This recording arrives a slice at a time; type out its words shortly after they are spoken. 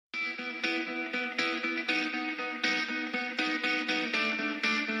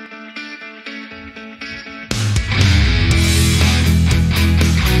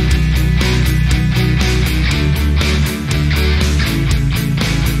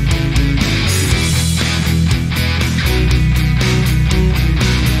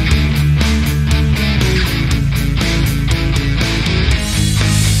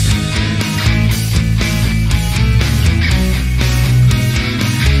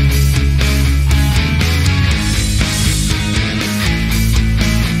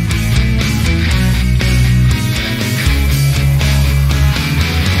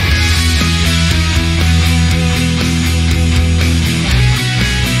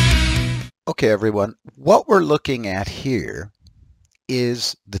Okay, everyone, what we're looking at here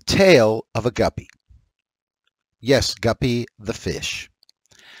is the tail of a guppy. Yes, guppy the fish.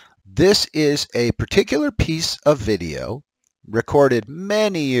 This is a particular piece of video recorded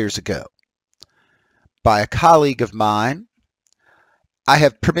many years ago by a colleague of mine. I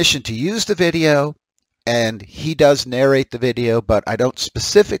have permission to use the video, and he does narrate the video, but I don't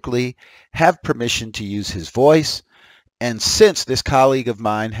specifically have permission to use his voice. And since this colleague of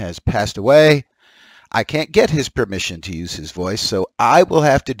mine has passed away, I can't get his permission to use his voice, so I will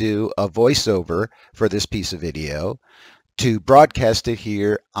have to do a voiceover for this piece of video to broadcast it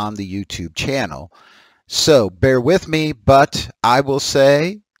here on the YouTube channel. So bear with me, but I will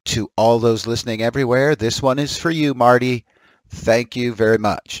say to all those listening everywhere, this one is for you, Marty. Thank you very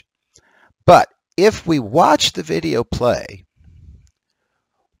much. But if we watch the video play,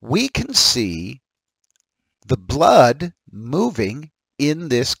 we can see the blood moving in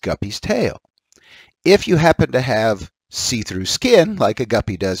this guppy's tail. If you happen to have see-through skin, like a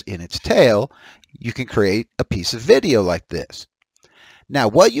guppy does in its tail, you can create a piece of video like this. Now,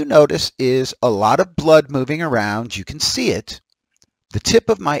 what you notice is a lot of blood moving around. You can see it. The tip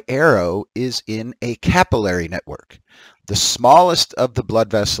of my arrow is in a capillary network, the smallest of the blood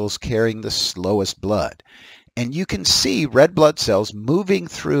vessels carrying the slowest blood. And you can see red blood cells moving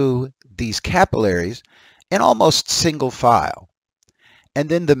through these capillaries in almost single file. And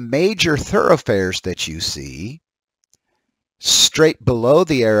then the major thoroughfares that you see, straight below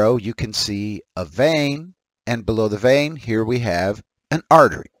the arrow, you can see a vein, and below the vein, here we have an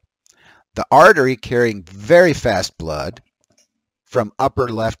artery. The artery carrying very fast blood from upper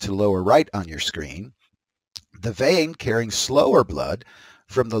left to lower right on your screen. The vein carrying slower blood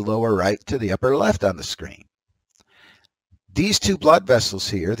from the lower right to the upper left on the screen. These two blood vessels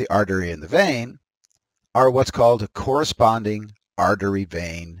here, the artery and the vein, are what's called a corresponding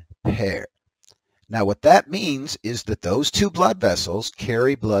artery-vein pair. Now what that means is that those two blood vessels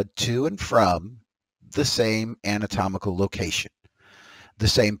carry blood to and from the same anatomical location, the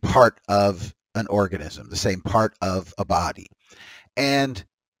same part of an organism, the same part of a body. And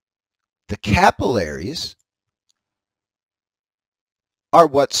the capillaries are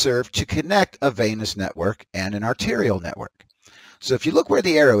what serve to connect a venous network and an arterial network. So if you look where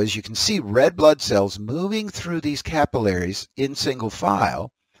the arrow is, you can see red blood cells moving through these capillaries in single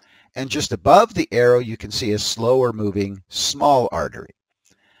file. And just above the arrow, you can see a slower moving small artery.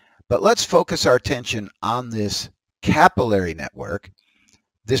 But let's focus our attention on this capillary network.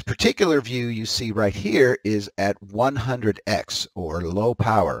 This particular view you see right here is at 100x, or low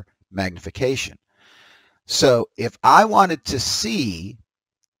power magnification. So if I wanted to see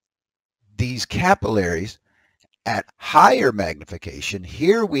these capillaries at higher magnification,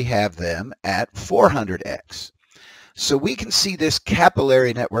 here we have them at 400x. So we can see this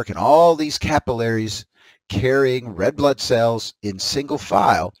capillary network and all these capillaries carrying red blood cells in single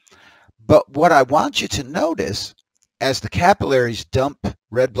file. But what I want you to notice, as the capillaries dump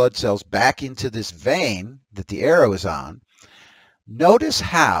red blood cells back into this vein that the arrow is on, notice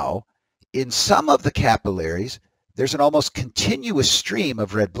how in some of the capillaries there's an almost continuous stream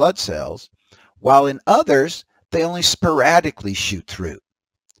of red blood cells, while in others they only sporadically shoot through.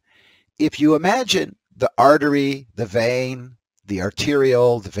 If you imagine the artery, the vein, the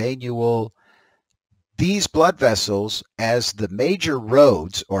arteriole, the venule, these blood vessels as the major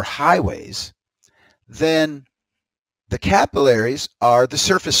roads or highways, then the capillaries are the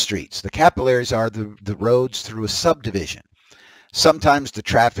surface streets. The capillaries are the roads through a subdivision. Sometimes the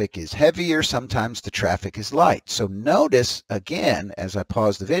traffic is heavier, sometimes the traffic is light. So notice again, as I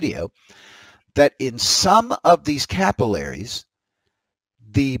pause the video, that in some of these capillaries,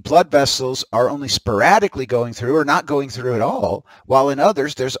 the blood vessels are only sporadically going through or not going through at all, while in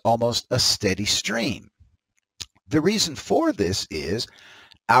others there's almost a steady stream. The reason for this is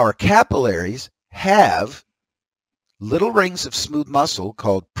our capillaries have little rings of smooth muscle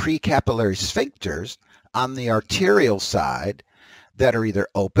called precapillary sphincters on the arterial side that are either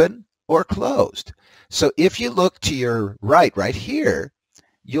open or closed. So if you look to your right here,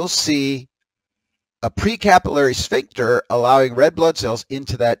 you'll see a precapillary sphincter allowing red blood cells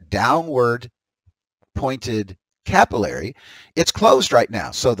into that downward pointed capillary. It's closed right now.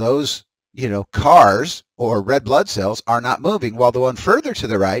 So those, cars or red blood cells are not moving, while the one further to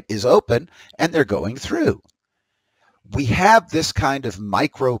the right is open and they're going through. We have this kind of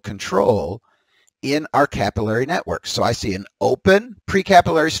micro control in our capillary network. So I see an open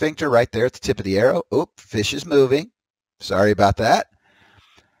precapillary sphincter right there at the tip of the arrow. Oop, fish is moving. Sorry about that.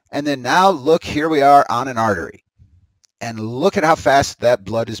 And then now look, here we are on an artery. And look at how fast that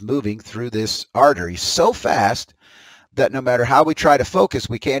blood is moving through this artery. So fast that no matter how we try to focus,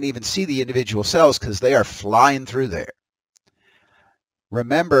 we can't even see the individual cells because they are flying through there.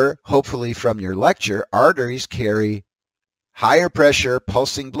 Remember, hopefully from your lecture, arteries carry higher pressure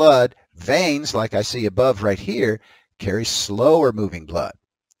pulsing blood. Veins, like I see above right here, carry slower moving blood.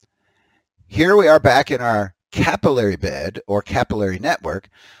 Here we are back in our capillary bed or capillary network.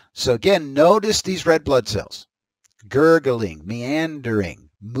 So again, notice these red blood cells gurgling, meandering,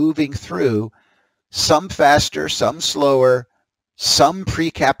 moving through, some faster, some slower, some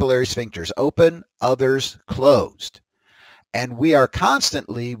precapillary sphincters open, others closed. And we are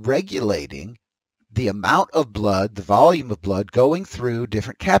constantly regulating the amount of blood, the volume of blood going through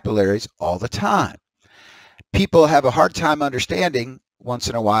different capillaries all the time. People have a hard time understanding once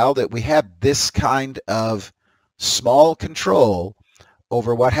in a while that we have this kind of small control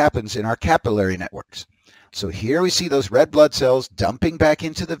over what happens in our capillary networks. So here we see those red blood cells dumping back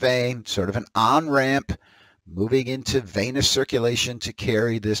into the vein, sort of an on-ramp, moving into venous circulation to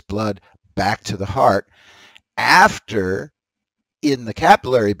carry this blood back to the heart. After, in the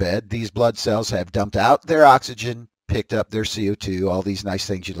capillary bed, these blood cells have dumped out their oxygen, picked up their CO2, all these nice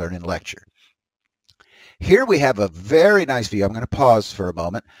things you learn in lecture. Here we have a very nice view, I'm going to pause for a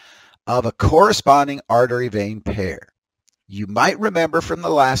moment, of a corresponding artery-vein pair. You might remember from the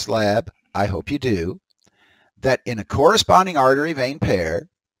last lab, I hope you do, that in a corresponding artery-vein pair,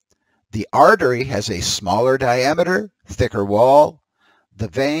 the artery has a smaller diameter, thicker wall, the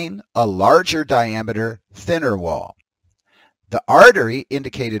vein a larger diameter, thinner wall. The artery,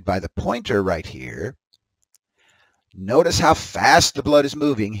 indicated by the pointer right here, notice how fast the blood is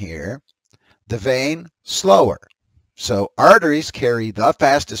moving here. The vein, slower. So arteries carry the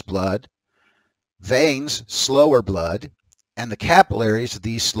fastest blood, veins, slower blood, and the capillaries,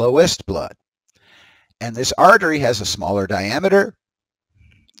 the slowest blood. And this artery has a smaller diameter.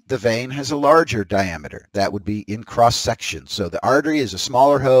 The vein has a larger diameter. That would be in cross section. So the artery is a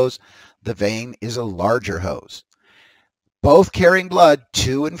smaller hose. The vein is a larger hose. Both carrying blood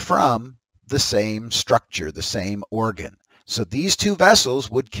to and from the same structure, the same organ. So these two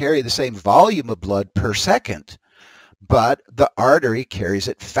vessels would carry the same volume of blood per second, but the artery carries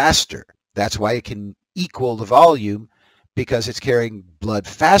it faster. That's why it can equal the volume, because it's carrying blood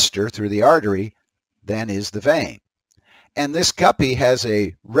faster through the artery than is the vein. And this guppy has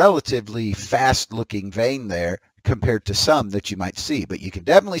a relatively fast-looking vein there compared to some that you might see, but you can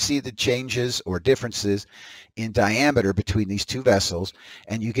definitely see the changes or differences in diameter between these two vessels,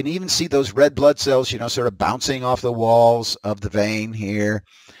 and you can even see those red blood cells, sort of bouncing off the walls of the vein here.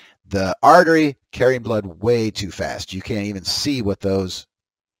 The artery carrying blood way too fast. You can't even see what those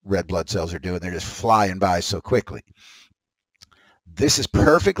red blood cells are doing. They're just flying by so quickly. This is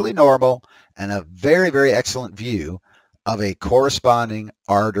perfectly normal and a very, very excellent view of a corresponding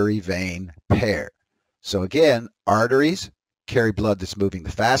artery-vein pair. So again, arteries carry blood that's moving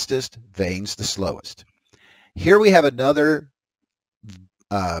the fastest, veins the slowest. Here we have another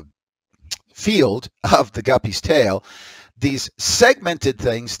field of the guppy's tail. These segmented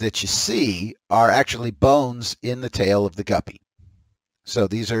things that you see are actually bones in the tail of the guppy. So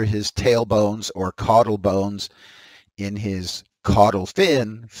these are his tail bones or caudal bones in his caudal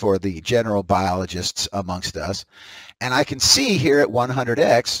fin for the general biologists amongst us. And I can see here at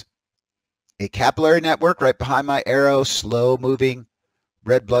 100x a capillary network right behind my arrow, slow moving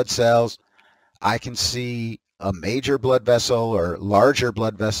red blood cells. I can see a major blood vessel or larger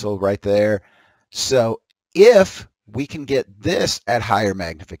blood vessel right there. So if we can get this at higher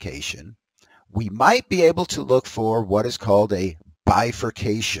magnification, we might be able to look for what is called a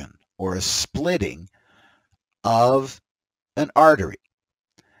bifurcation or a splitting of an artery.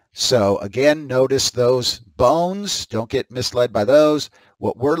 So again, notice those bones. Don't get misled by those.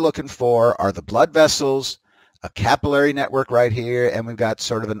 What we're looking for are the blood vessels, a capillary network right here, and we've got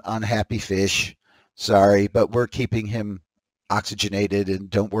sort of an unhappy fish. Sorry, but we're keeping him oxygenated, and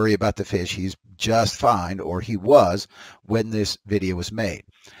don't worry about the fish. He's just fine, or he was when this video was made.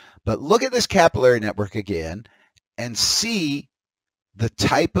 But look at this capillary network again and see the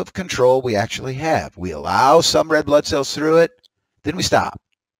type of control we actually have. We allow some red blood cells through it, then we stop.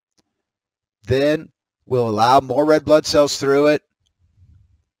 Then we'll allow more red blood cells through it,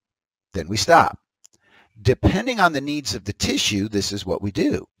 then we stop. Depending on the needs of the tissue, this is what we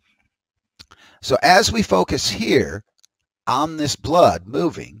do. So as we focus here on this blood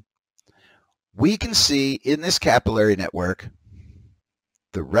moving, we can see in this capillary network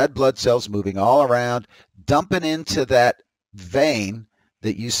the red blood cells moving all around, dumping into that vein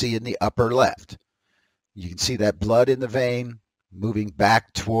that you see in the upper left. You can see that blood in the vein moving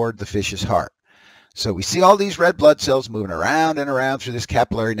back toward the fish's heart. So we see all these red blood cells moving around and around through this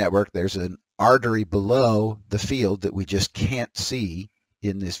capillary network. There's an artery below the field that we just can't see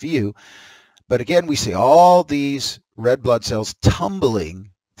in this view. But again, we see all these red blood cells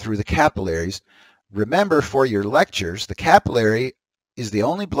tumbling through the capillaries. Remember, for your lectures, the capillary is the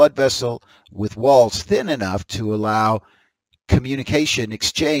only blood vessel with walls thin enough to allow communication,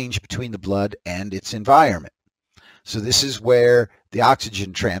 exchange between the blood and its environment. So this is where the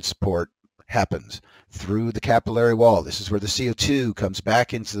oxygen transport happens, through the capillary wall. This is where the CO2 comes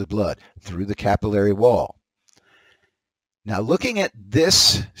back into the blood, through the capillary wall. Now, looking at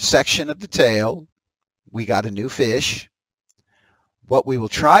this section of the tail, we got a new fish. What we will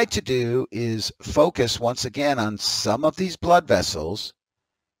try to do is focus once again on some of these blood vessels,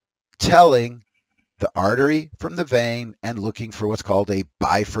 telling the artery from the vein and looking for what's called a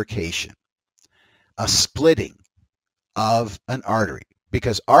bifurcation, a splitting of an artery,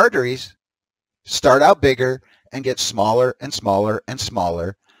 because arteries start out bigger and get smaller and smaller and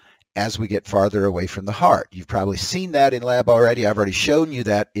smaller as we get farther away from the heart. You've probably seen that in lab already. I've already shown you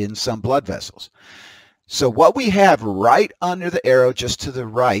that in some blood vessels. So what we have right under the arrow just to the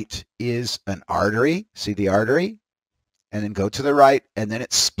right is an artery. See the artery? And then go to the right, and then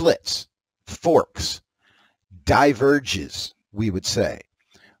it splits, forks, diverges, we would say,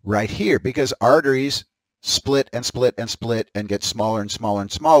 right here, because arteries split and split and split and get smaller and smaller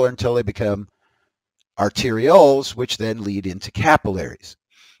and smaller until they become arterioles, which then lead into capillaries.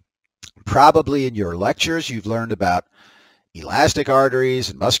 Probably in your lectures, you've learned about elastic arteries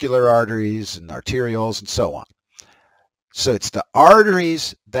and muscular arteries and arterioles and so on. So it's the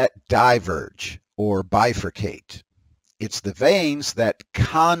arteries that diverge or bifurcate. It's the veins that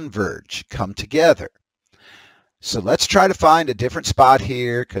converge, come together. So let's try to find a different spot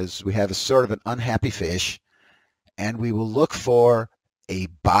here, because we have a sort of an unhappy fish, and we will look for a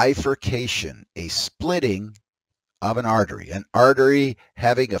bifurcation, a splitting of an artery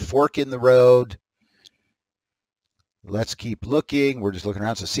having a fork in the road. Let's keep looking. We're just looking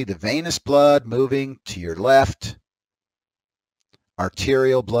around. So see the venous blood moving to your left,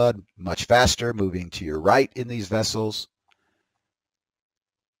 arterial blood much faster moving to your right in these vessels.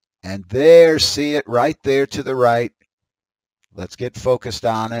 And there, see it right there to the right. Let's get focused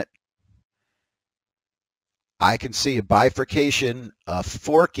on it. I can see a bifurcation, a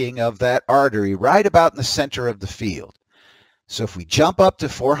forking of that artery right about in the center of the field. So if we jump up to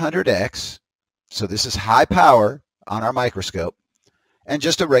 400x, so this is high power on our microscope, and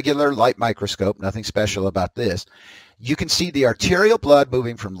just a regular light microscope, nothing special about this, you can see the arterial blood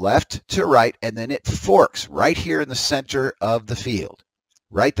moving from left to right, and then it forks right here in the center of the field.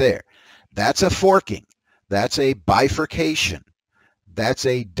 Right there. That's a forking. That's a bifurcation. That's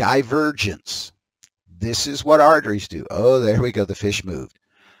a divergence. This is what arteries do. Oh, there we go. The fish moved.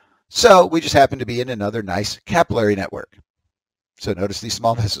 So we just happen to be in another nice capillary network. So notice these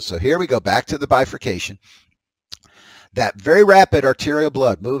small vessels. So here we go back to the bifurcation. That very rapid arterial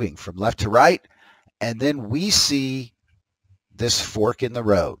blood moving from left to right. And then we see this fork in the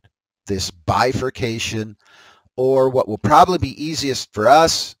road, this bifurcation, or what will probably be easiest for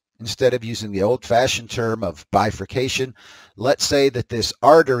us, instead of using the old-fashioned term of bifurcation, let's say that this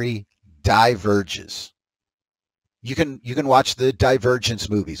artery diverges. You can watch the divergence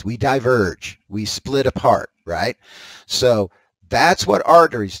movies. We diverge. We split apart, right? So that's what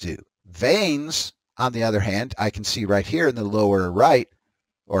arteries do. Veins, on the other hand, I can see right here in the lower right,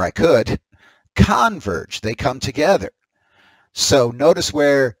 or I could, converge. They come together. So notice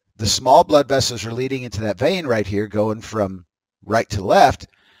where the small blood vessels are leading into that vein right here, going from right to left.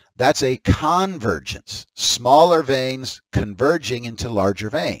 That's a convergence. Smaller veins converging into larger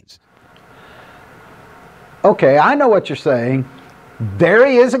veins. Okay, I know what you're saying. There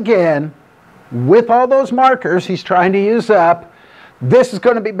he is again, with all those markers he's trying to use up. This is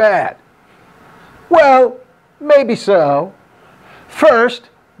going to be bad. Well, maybe so. First,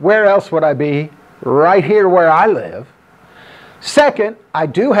 where else would I be? Right here where I live. Second, I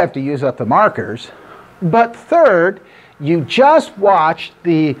do have to use up the markers. But third, you just watched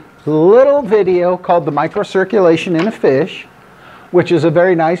the little video called The Microcirculation in a Fish, which is a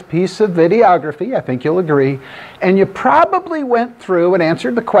very nice piece of videography, I think you'll agree. And you probably went through and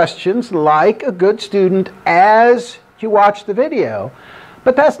answered the questions like a good student as you watched the video.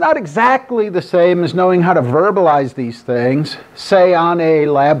 But that's not exactly the same as knowing how to verbalize these things, say on a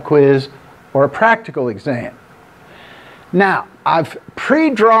lab quiz or a practical exam. Now, I've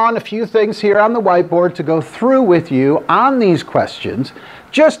pre-drawn a few things here on the whiteboard to go through with you on these questions,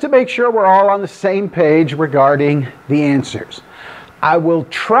 just to make sure we're all on the same page regarding the answers. I will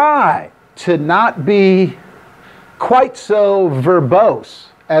try to not be quite so verbose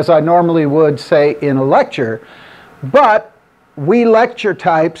as I normally would say in a lecture, but we lecture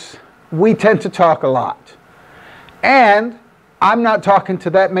types we tend to talk a lot. And I'm not talking to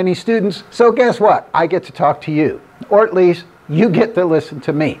that many students, so guess what? I get to talk to you, or at least you get to listen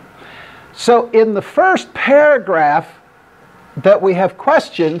to me. So in the first paragraph that we have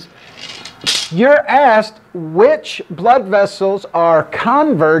questions, you're asked which blood vessels are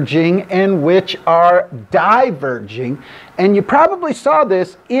converging and which are diverging. And you probably saw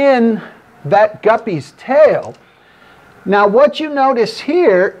this in that guppy's tail. Now what you notice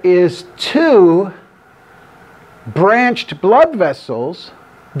here is two branched blood vessels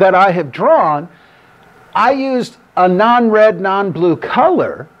that I have drawn. I used a non-red, non-blue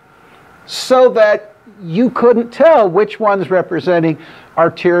color so that you couldn't tell which one's representing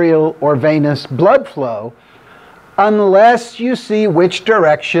arterial or venous blood flow unless you see which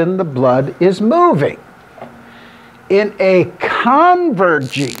direction the blood is moving. In a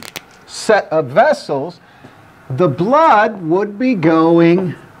converging set of vessels, the blood would be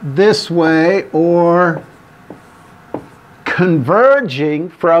going this way or converging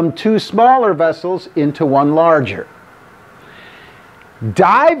from two smaller vessels into one larger.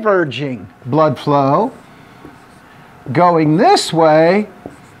 Diverging blood flow going this way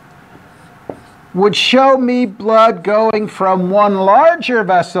would show me blood going from one larger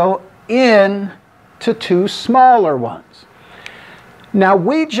vessel in to two smaller ones. Now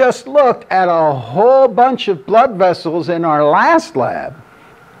we just looked at a whole bunch of blood vessels in our last lab.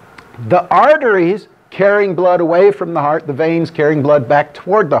 The arteries carrying blood away from the heart, the veins carrying blood back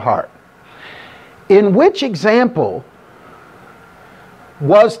toward the heart. In which example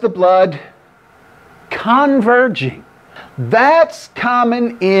was the blood converging? That's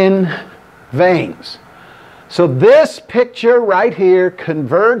common in veins. So this picture right here,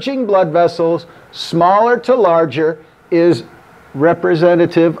 converging blood vessels, smaller to larger, is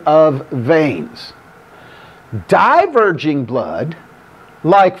representative of veins. Diverging blood,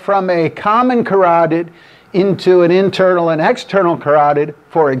 like from a common carotid into an internal and external carotid,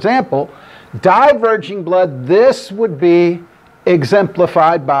 for example, diverging blood, this would be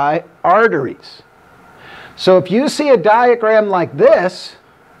exemplified by arteries. So if you see a diagram like this,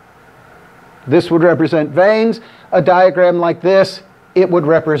 this would represent veins. A diagram like this, it would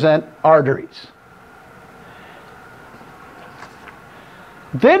represent arteries.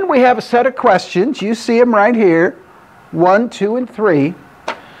 Then we have a set of questions. You see them right here, 1, 2, and 3.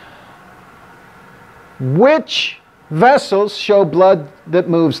 Which vessels show blood that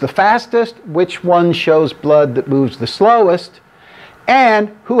moves the fastest? Which one shows blood that moves the slowest?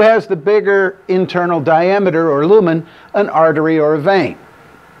 And who has the bigger internal diameter or lumen, an artery or a vein?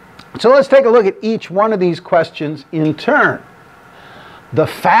 So let's take a look at each one of these questions in turn. The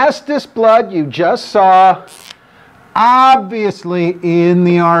fastest blood you just saw, obviously in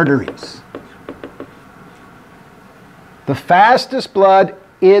the arteries. The fastest blood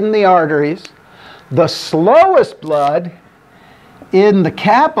in the arteries. The slowest blood in the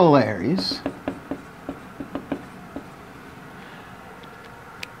capillaries.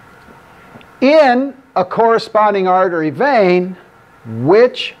 In a corresponding artery vein,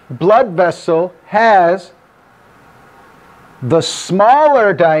 which blood vessel has the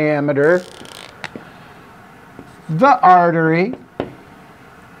smaller diameter, the artery?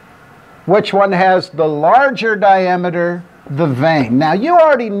 Which one has the larger diameter, the vein? Now you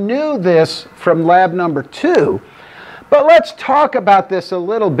already knew this from lab number 2, but let's talk about this a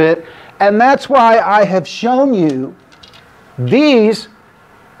little bit, and that's why I have shown you these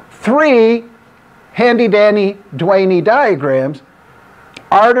 3 handy-dandy Duane diagrams: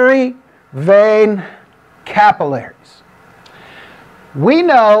 artery, vein, capillaries. We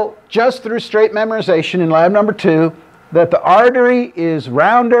know just through straight memorization in lab number 2 that the artery is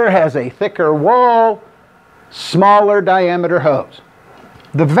rounder, has a thicker wall, smaller diameter hose.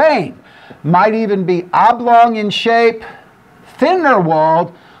 The vein might even be oblong in shape, thinner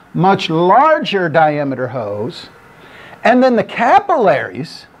walled, much larger diameter hose. And then the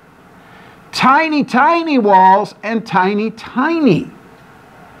capillaries, tiny, tiny walls and tiny, tiny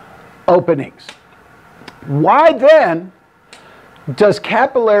openings. Why then does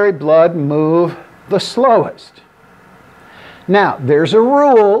capillary blood move the slowest? Now, there's a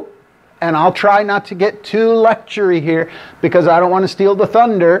rule, and I'll try not to get too lectury here because I don't want to steal the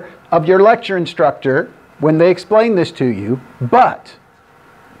thunder of your lecture instructor when they explain this to you, but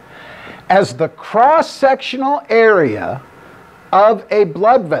as the cross-sectional area of a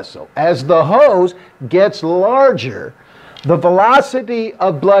blood vessel, as the hose gets larger, the velocity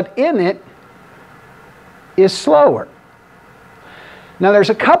of blood in it is slower. Now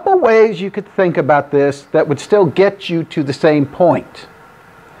there's a couple ways you could think about this that would still get you to the same point.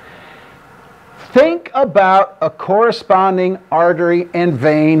 Think about a corresponding artery and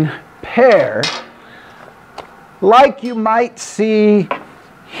vein pair, like you might see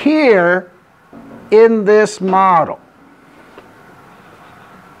here in this model.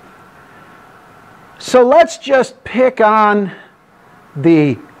 So let's just pick on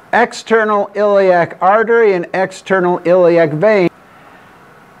the external iliac artery and external iliac vein.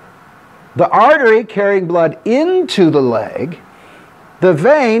 The artery carrying blood into the leg, the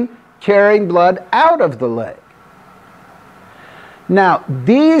vein carrying blood out of the leg. Now,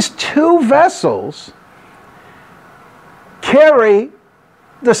 these two vessels carry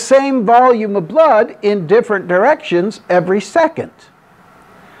the same volume of blood in different directions every second.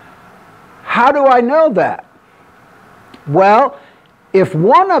 How do I know that? Well, if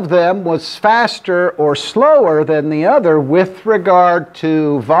one of them was faster or slower than the other with regard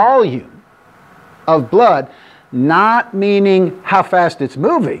to volume of blood, not meaning how fast it's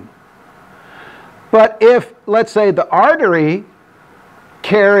moving, but if, let's say, the artery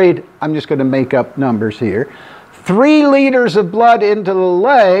carried, I'm just going to make up numbers here, 3 liters of blood into the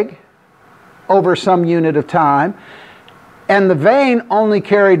leg over some unit of time, and the vein only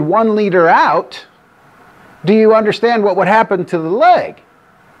carried 1 liter out, do you understand what would happen to the leg?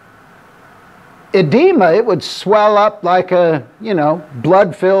 Edema, it would swell up like a,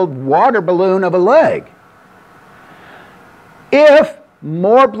 blood-filled water balloon of a leg. If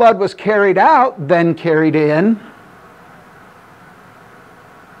more blood was carried out than carried in,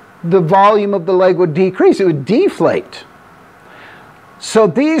 the volume of the leg would decrease. It would deflate. So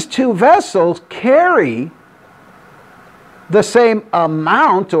these two vessels carry the same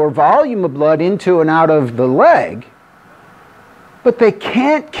amount or volume of blood into and out of the leg, but they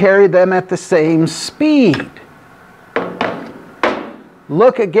can't carry them at the same speed.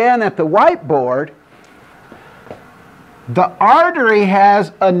 Look again at the whiteboard. The artery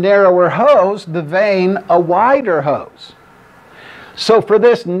has a narrower hose, the vein a wider hose. So for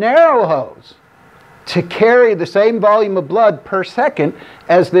this narrow hose to carry the same volume of blood per second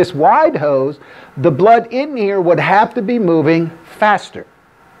as this wide hose, the blood in here would have to be moving faster.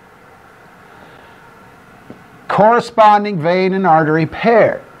 Corresponding vein and artery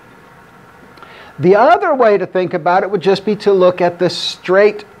pair. The other way to think about it would just be to look at the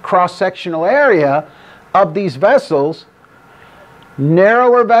straight cross-sectional area of these vessels.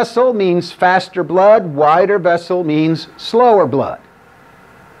 Narrower vessel means faster blood, wider vessel means slower blood.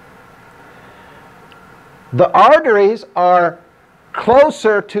 The arteries are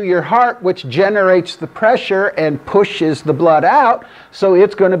closer to your heart, which generates the pressure and pushes the blood out, so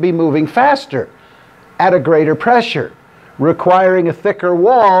it's going to be moving faster at a greater pressure, requiring a thicker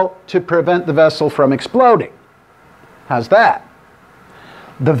wall to prevent the vessel from exploding. How's that?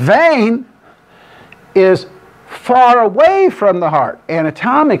 The vein is far away from the heart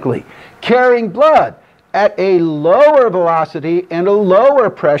anatomically, carrying blood at a lower velocity and a lower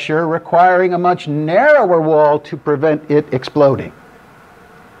pressure, requiring a much narrower wall to prevent it exploding.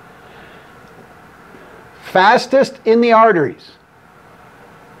 Fastest in the arteries.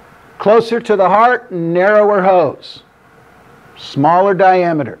 Closer to the heart, narrower hose. Smaller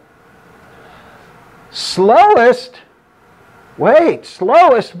diameter. Slowest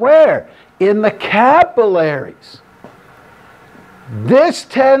where? In the capillaries. This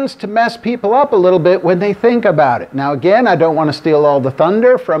tends to mess people up a little bit when they think about it. Now again, I don't want to steal all the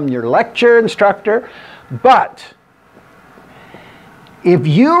thunder from your lecture instructor, but if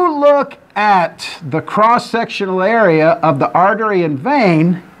you look at the cross-sectional area of the artery and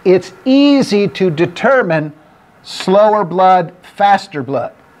vein, it's easy to determine slower blood, faster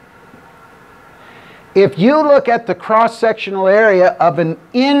blood. If you look at the cross-sectional area of an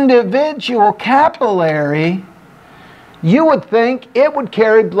individual capillary, you would think it would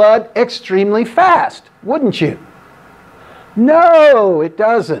carry blood extremely fast, wouldn't you? No, it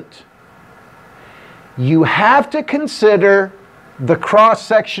doesn't. You have to consider the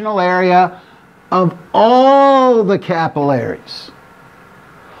cross-sectional area of all the capillaries,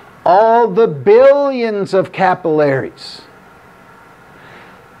 all the billions of capillaries.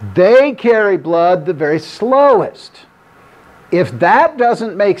 They carry blood the very slowest. If that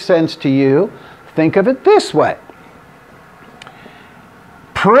doesn't make sense to you, think of it this way.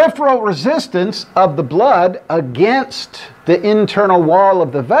 Peripheral resistance of the blood against the internal wall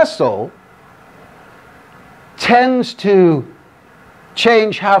of the vessel tends to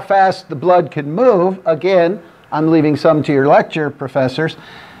change how fast the blood can move. Again, I'm leaving some to your lecture, professors.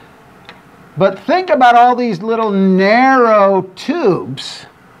 But think about all these little narrow tubes.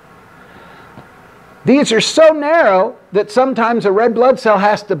 These are so narrow that sometimes a red blood cell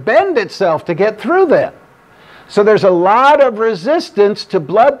has to bend itself to get through them. So there's a lot of resistance to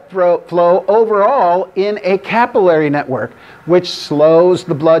blood flow overall in a capillary network, which slows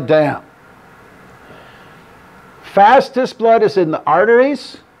the blood down. Fastest blood is in the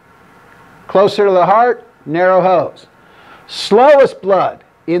arteries, closer to the heart, narrow hose. Slowest blood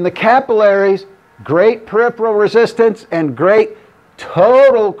in the capillaries, great peripheral resistance and great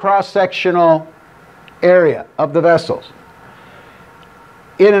total cross-sectional area of the vessels.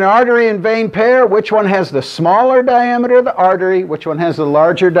 In an artery and vein pair, which one has the smaller diameter, the artery, which one has the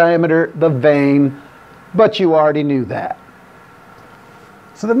larger diameter, the vein, but you already knew that.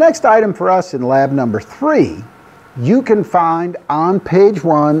 So the next item for us in lab number 3, you can find on page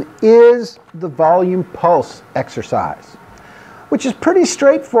 1 is the volume pulse exercise, which is pretty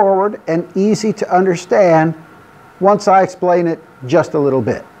straightforward and easy to understand once I explain it just a little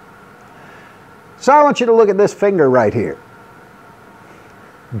bit. So I want you to look at this finger right here.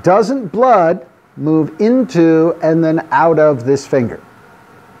 Doesn't blood move into and then out of this finger,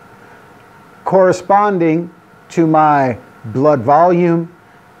 corresponding to my blood volume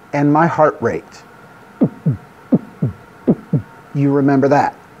and my heart rate? You remember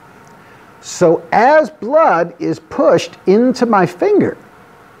that. So as blood is pushed into my finger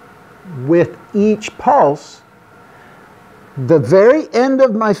with each pulse, the very end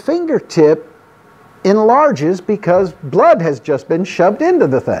of my fingertip enlarges because blood has just been shoved into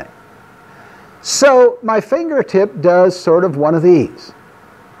the thing. So my fingertip does sort of one of these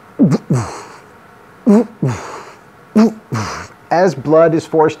as blood is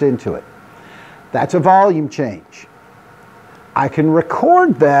forced into it. That's a volume change. I can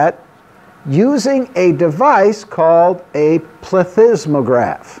record that using a device called a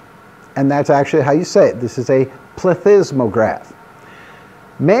plethysmograph. And that's actually how you say it. This is a plethysmograph.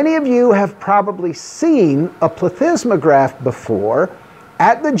 Many of you have probably seen a plethysmograph before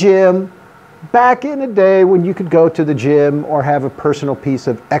at the gym back in the day when you could go to the gym or have a personal piece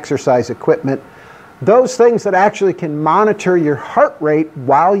of exercise equipment. Those things that actually can monitor your heart rate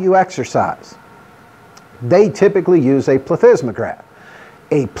while you exercise. They typically use a plethysmograph.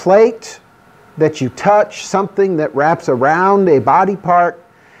 A plate that you touch, something that wraps around a body part,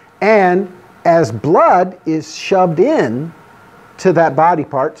 and as blood is shoved in to that body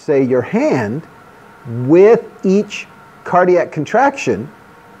part, say your hand, with each cardiac contraction,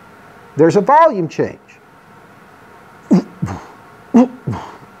 there's a volume change.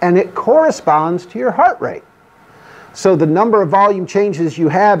 And it corresponds to your heart rate. So the number of volume changes you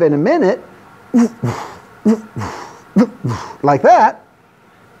have in a minute, like that,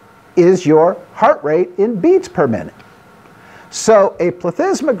 is your heart rate in beats per minute. So a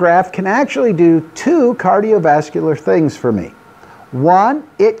plethysmograph can actually do 2 cardiovascular things for me. One,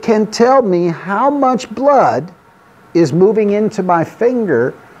 it can tell me how much blood is moving into my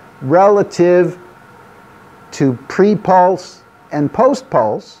finger relative to pre-pulse and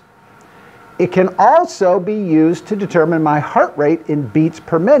post-pulse. It can also be used to determine my heart rate in beats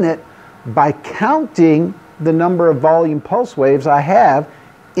per minute by counting the number of volume pulse waves I have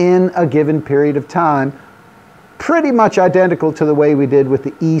in a given period of time, pretty much identical to the way we did with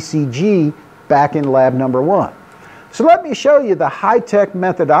the ECG back in lab number 1. So let me show you the high-tech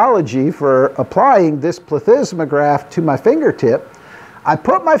methodology for applying this plethysmograph to my fingertip. I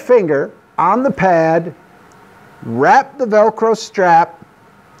put my finger on the pad, wrap the Velcro strap,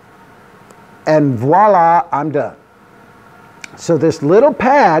 and voila, I'm done. So this little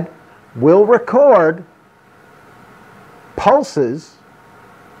pad will record pulses.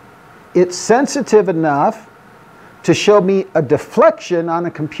 It's sensitive enough to show me a deflection on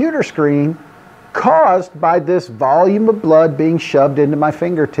a computer screen caused by this volume of blood being shoved into my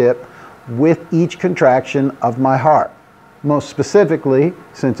fingertip with each contraction of my heart. Most specifically,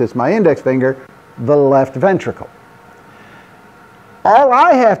 since it's my index finger, the left ventricle. All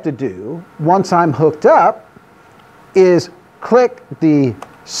I have to do once I'm hooked up is click the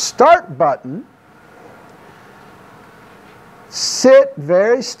start button, sit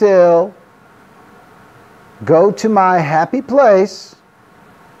very still, go to my happy place,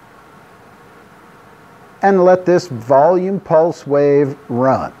 and let this volume pulse wave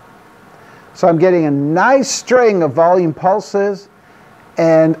run. So I'm getting a nice string of volume pulses,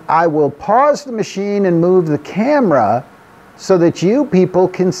 and I will pause the machine and move the camera so that you people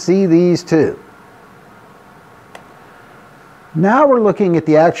can see these too. Now we're looking at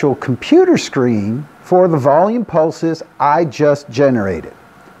the actual computer screen for the volume pulses I just generated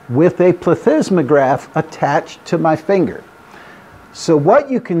with a plethysmograph attached to my finger. So what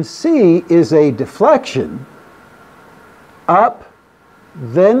you can see is a deflection up,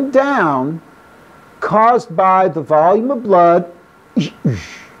 then down, caused by the volume of blood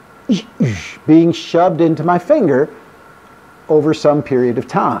being shoved into my finger over some period of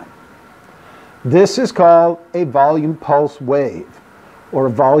time. This is called a volume pulse wave or a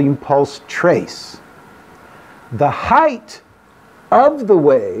volume pulse trace. The height of the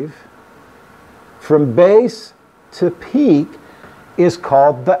wave from base to peak is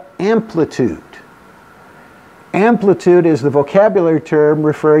called the amplitude. Amplitude is the vocabulary term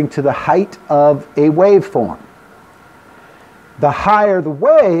referring to the height of a waveform. The higher the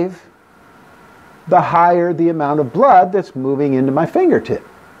wave, the higher the amount of blood that's moving into my fingertip.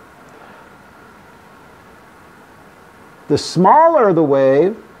 The smaller the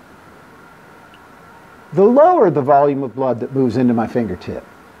wave, the lower the volume of blood that moves into my fingertip.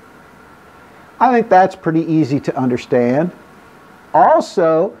 I think that's pretty easy to understand.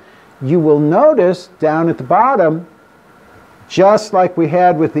 Also, you will notice down at the bottom, just like we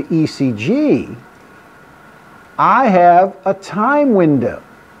had with the ECG, I have a time window.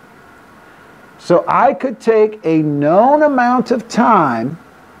 So I could take a known amount of time,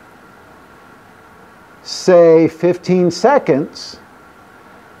 say 15 seconds,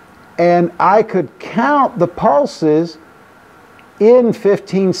 and I could count the pulses in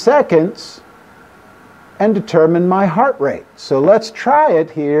 15 seconds and determine my heart rate. So let's try it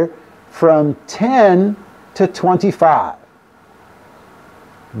here from 10 to 25.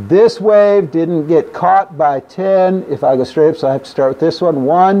 This wave didn't get caught by 10. If I go straight up, so I have to start with this one.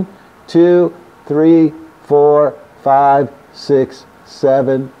 1, 2, 3, 4, 5, 6,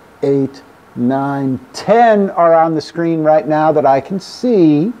 7, 8, 9, 10 are on the screen right now that I can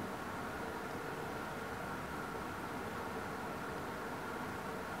see.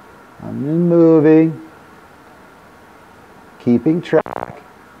 I'm moving, keeping track.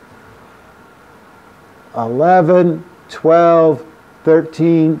 11, 12,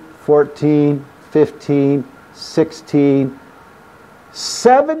 13, 14, 15, 16,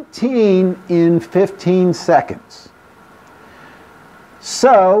 17 in 15 seconds.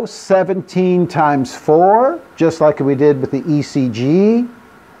 So 17 times 4, just like we did with the ECG,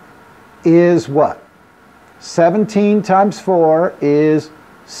 is what? 17 times 4 is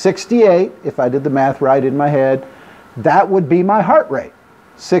 68, if I did the math right in my head. That would be my heart rate,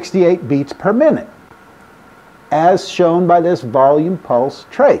 68 beats per minute, as shown by this volume pulse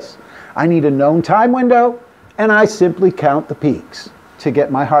trace. I need a known time window, and I simply count the peaks to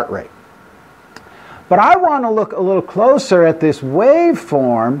get my heart rate. But I want to look a little closer at this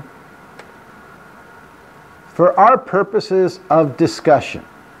waveform for our purposes of discussion.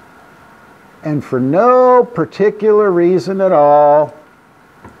 And for no particular reason at all,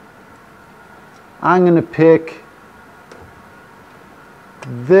 I'm going to pick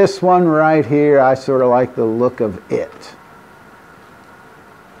this one right here. I sort of like the look of it.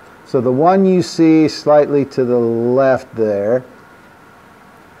 So the one you see slightly to the left there,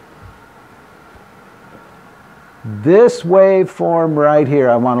 this waveform right here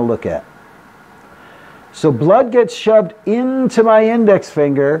I want to look at. So blood gets shoved into my index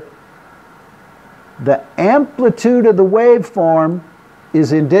finger. The amplitude of the waveform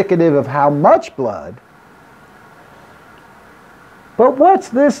is indicative of how much blood. But what's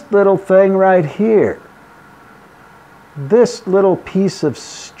this little thing right here? This little piece of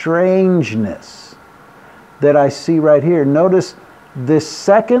strangeness that I see right here. Notice this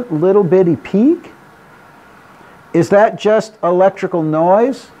second little bitty peak. Is that just electrical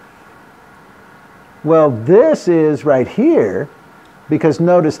noise? Well, this is right here, because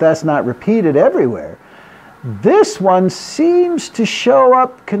notice that's not repeated everywhere. This one seems to show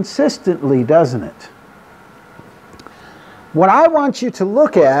up consistently, doesn't it? What I want you to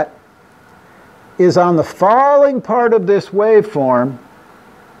look at is on the falling part of this waveform,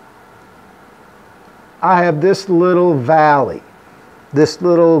 I have this little valley, this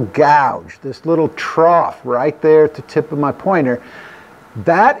little gouge, this little trough right there at the tip of my pointer.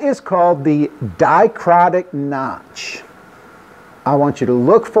 That is called the dichrotic notch. I want you to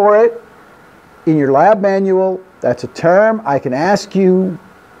look for it in your lab manual. That's a term. I can ask you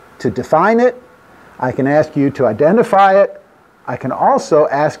to define it. I can ask you to identify it. I can also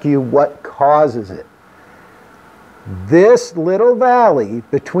ask you what causes it. This little valley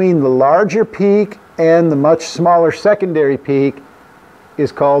between the larger peak and the much smaller secondary peak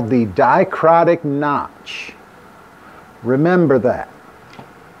is called the dichrotic notch. Remember that.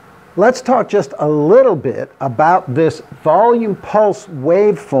 Let's talk just a little bit about this volume pulse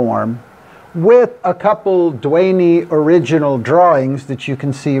waveform with a couple Duane original drawings that you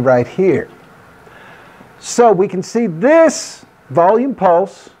can see right here. So we can see this volume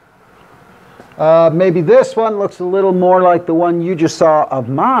pulse. Maybe this one looks a little more like the one you just saw of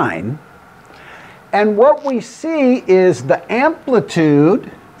mine. And what we see is the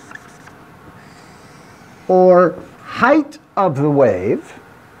amplitude or height of the wave,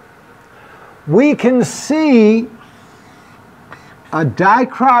 we can see a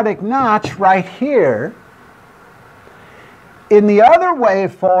dichrotic notch right here. In the other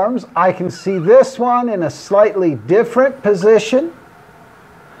waveforms, I can see this one in a slightly different position.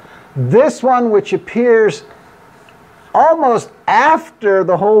 This one, which appears almost after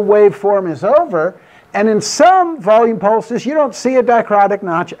the whole waveform is over, and in some volume pulses, you don't see a dichrotic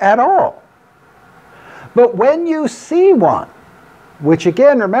notch at all. But when you see one, which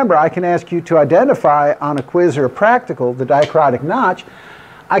again, remember, I can ask you to identify on a quiz or a practical the dichrotic notch,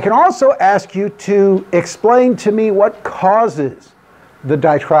 I can also ask you to explain to me what causes the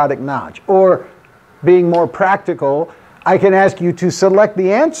dichrotic notch. Or, being more practical, I can ask you to select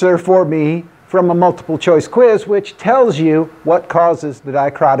the answer for me from a multiple choice quiz which tells you what causes the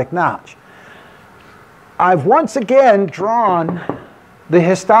dichrotic notch. I've once again drawn the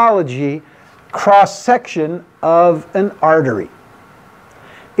histology cross-section of an artery.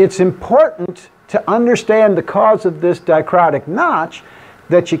 It's important to understand the cause of this dichrotic notch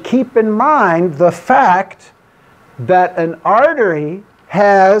that you keep in mind the fact that an artery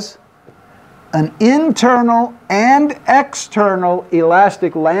has an internal and external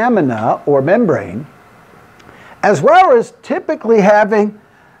elastic lamina or membrane, as well as typically having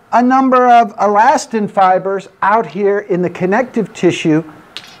a number of elastin fibers out here in the connective tissue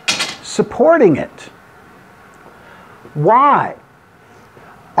supporting it. Why?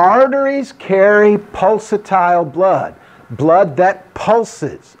 Arteries carry pulsatile blood, blood that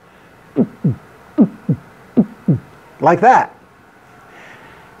pulses, like that.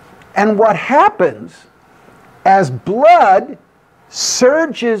 And what happens as blood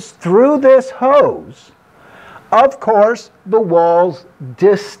surges through this hose, of course, the walls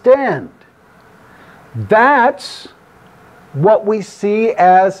distend. That's what we see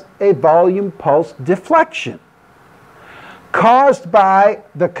as a volume pulse deflection, caused by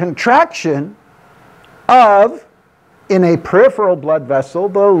the contraction of, in a peripheral blood vessel,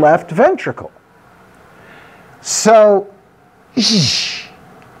 the left ventricle. So,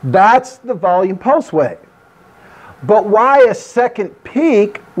 that's the volume pulse wave. But why a second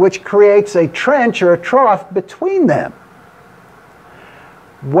peak which creates a trench or a trough between them?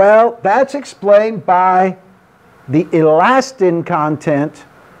 Well, that's explained by the elastin content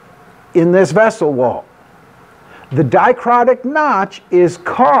in this vessel wall. The dichrotic notch is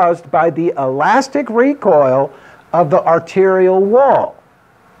caused by the elastic recoil of the arterial wall.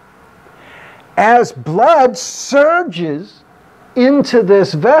 As blood surges into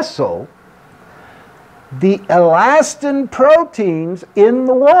this vessel, the elastin proteins in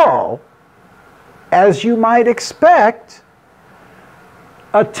the wall, as you might expect,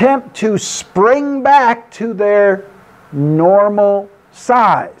 attempt to spring back to their normal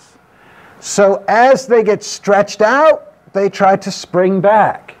size. So as they get stretched out, they try to spring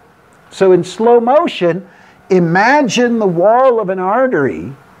back. So in slow motion, imagine the wall of an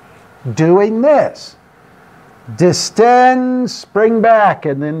artery doing this. Distend, spring back,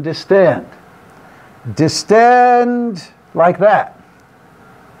 and then distend. Distend, like that.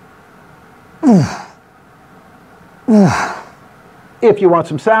 If you want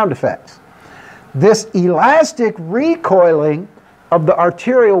some sound effects. This elastic recoiling of the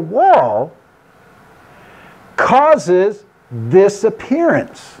arterial wall causes this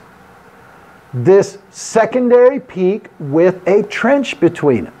appearance, this secondary peak with a trench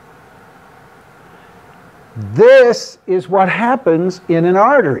between it. This is what happens in an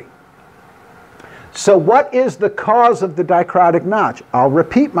artery. So what is the cause of the dichrotic notch? I'll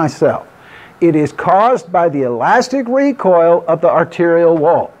repeat myself. It is caused by the elastic recoil of the arterial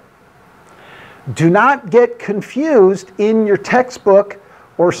wall. Do not get confused in your textbook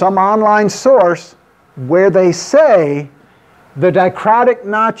or some online source where they say the dichrotic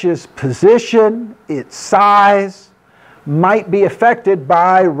notch's position, its size, might be affected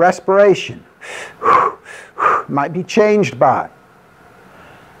by respiration. Might be changed by.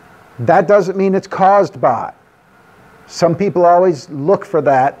 That doesn't mean it's caused by. Some people always look for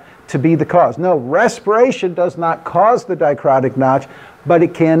that to be the cause. No, respiration does not cause the dichrotic notch, but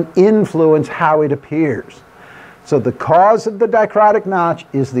it can influence how it appears. So the cause of the dichrotic notch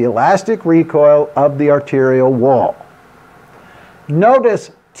is the elastic recoil of the arterial wall.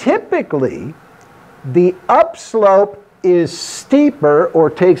 Notice, typically, the upslope is steeper or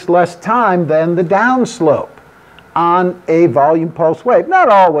takes less time than the downslope on a volume pulse wave. Not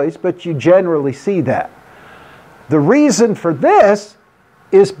always, but you generally see that. The reason for this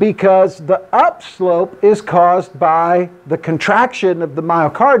is because the upslope is caused by the contraction of the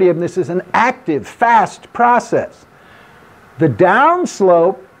myocardium. This is an active, fast process. The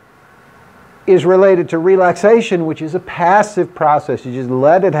downslope is related to relaxation, which is a passive process. You just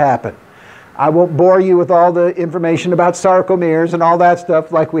let it happen. I won't bore you with all the information about sarcomeres and all that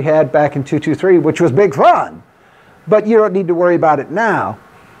stuff like we had back in 223, which was big fun. But you don't need to worry about it now.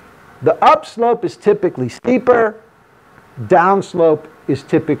 The upslope is typically steeper. Downslope is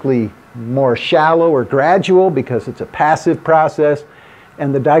typically more shallow or gradual because it's a passive process.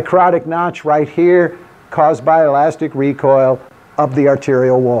 And the dicrotic notch right here caused by elastic recoil of the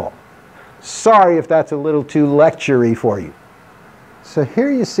arterial wall. Sorry if that's a little too lecture-y for you. So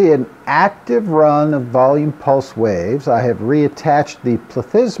here you see an active run of volume pulse waves. I have reattached the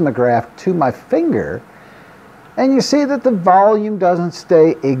plethysmograph to my finger, and you see that the volume doesn't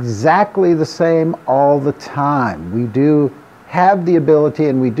stay exactly the same all the time. We do have the ability,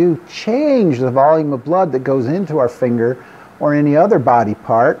 and we do change the volume of blood that goes into our finger or any other body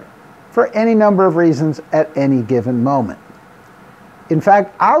part for any number of reasons at any given moment. In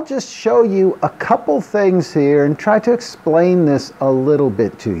fact, I'll just show you a couple things here and try to explain this a little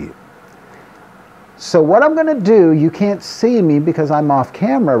bit to you. So what I'm going to do, you can't see me because I'm off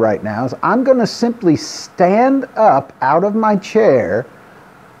camera right now, is I'm going to simply stand up out of my chair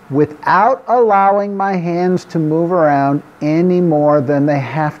without allowing my hands to move around any more than they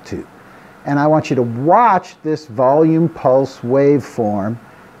have to. And I want you to watch this volume pulse waveform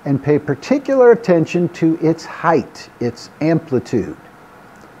and pay particular attention to its height, its amplitude.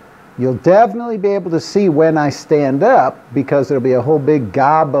 You'll definitely be able to see when I stand up because there'll be a whole big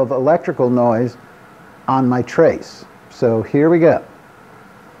gob of electrical noise on my trace. So here we go.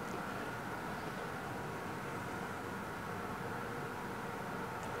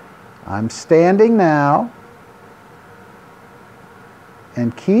 I'm standing now,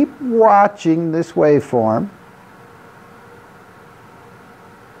 and keep watching this waveform.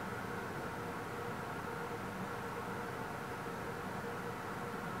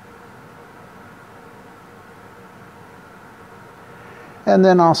 And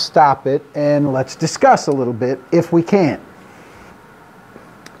then I'll stop it and let's discuss a little bit if we can.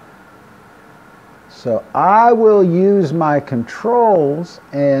 So I will use my controls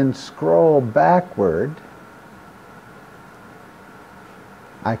and scroll backward.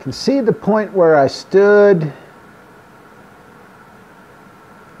 I can see the point where I stood.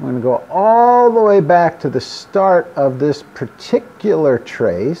 I'm going to go all the way back to the start of this particular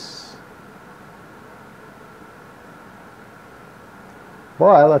trace. Boy,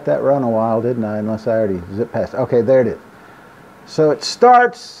 I let that run a while, didn't I? Unless I already zipped past. Okay, there it is. So it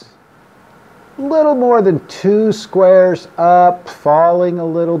starts a little more than 2 squares up, falling a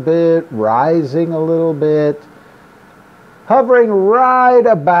little bit, rising a little bit, hovering right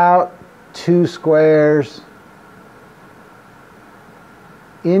about 2 squares,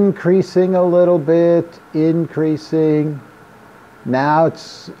 increasing a little bit, increasing. Now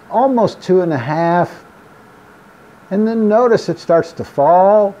it's almost 2.5. And then notice it starts to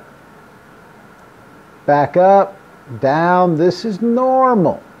fall, back up, down. This is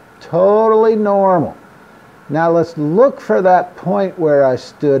normal, totally normal. Now let's look for that point where I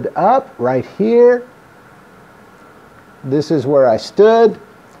stood up, right here. This is where I stood.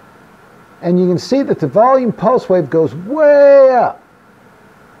 And you can see that the volume pulse wave goes way up,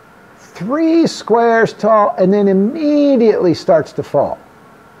 3 squares tall, and then immediately starts to fall.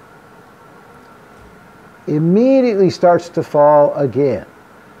 Immediately starts to fall again.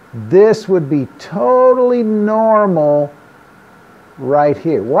 This would be totally normal right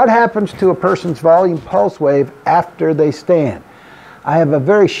here. What happens to a person's volume pulse wave after they stand? I have a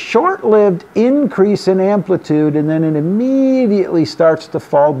very short-lived increase in amplitude, and then it immediately starts to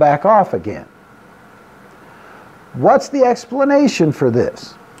fall back off again. What's the explanation for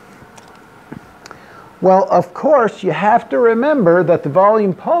this? Well, of course, you have to remember that the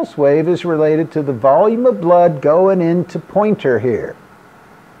volume pulse wave is related to the volume of blood going into pointer here.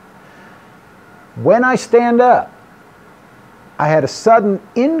 When I stand up, I had a sudden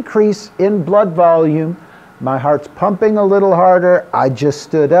increase in blood volume. My heart's pumping a little harder. I just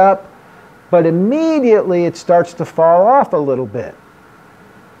stood up, but immediately it starts to fall off a little bit.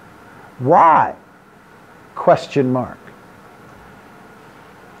 Why? Question mark.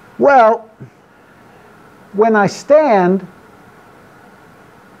 Well, when I stand,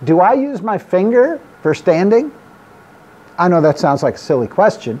 do I use my finger for standing? I know that sounds like a silly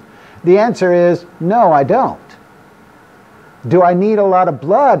question. The answer is no, I don't. Do I need a lot of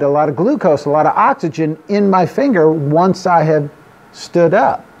blood, a lot of glucose, a lot of oxygen in my finger once I have stood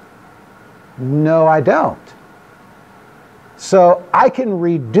up? No, I don't. So I can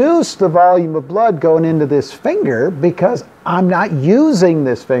reduce the volume of blood going into this finger because I'm not using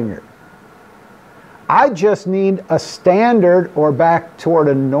this finger. I just need a standard or back toward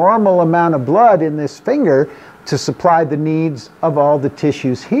a normal amount of blood in this finger to supply the needs of all the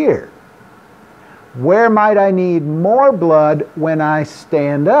tissues here. Where might I need more blood when I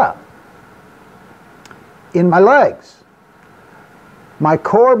stand up? In my legs, my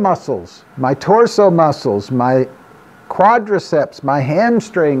core muscles, my torso muscles, my quadriceps, my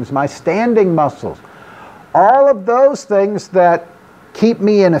hamstrings, my standing muscles, all of those things that keep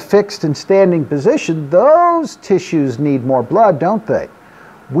me in a fixed and standing position, those tissues need more blood, don't they?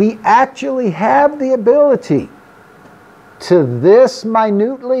 We actually have the ability to this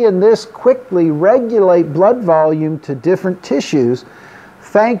minutely and this quickly regulate blood volume to different tissues.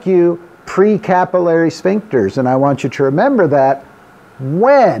 Thank you, precapillary sphincters. And I want you to remember that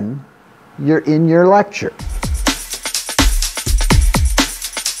when you're in your lecture.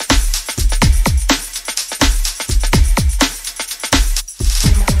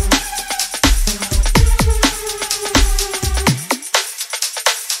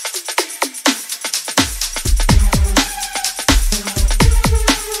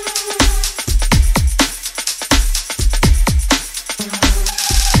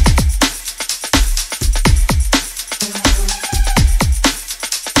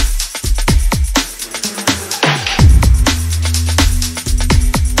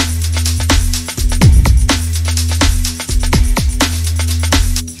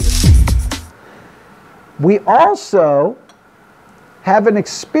 We also have an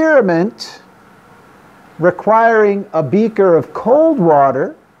experiment requiring a beaker of cold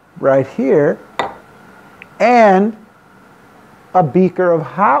water right here and a beaker of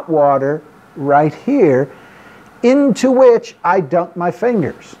hot water right here into which I dunk my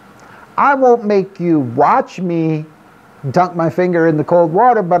fingers. I won't make you watch me dunk my finger in the cold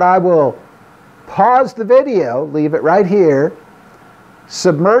water, but I will pause the video, leave it right here,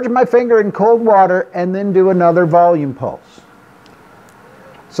 submerge my finger in cold water, and then do another volume pulse.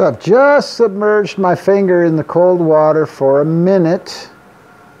 So I've just submerged my finger in the cold water for a minute,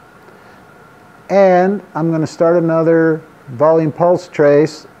 and I'm going to start another volume pulse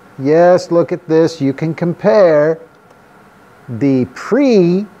trace. Yes, look at this. You can compare the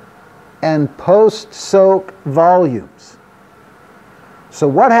pre and post soak volumes. So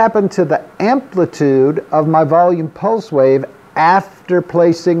what happened to the amplitude of my volume pulse wave after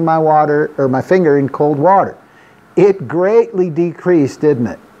placing my water or my finger in cold water? It greatly decreased, didn't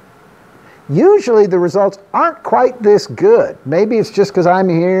it? Usually the results aren't quite this good. Maybe it's just because I'm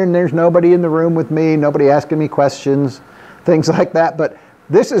here and there's nobody in the room with me, nobody asking me questions, things like that, but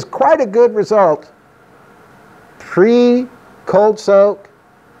this is quite a good result. Pre-cold soak,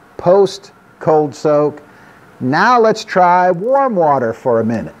 post-cold soak. Now let's try warm water for a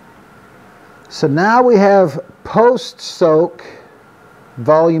minute. So now we have post-soak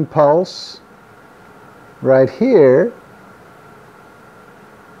volume pulse right here.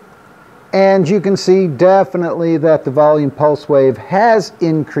 And you can see definitely that the volume pulse wave has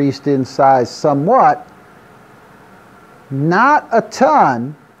increased in size somewhat. Not a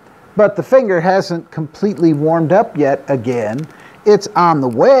ton, but the finger hasn't completely warmed up yet again. It's on the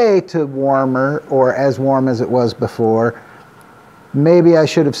way to warmer, or as warm as it was before. Maybe I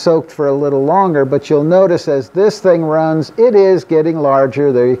should have soaked for a little longer, but you'll notice as this thing runs, it is getting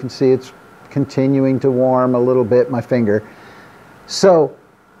larger. There you can see it's continuing to warm a little bit, my finger. So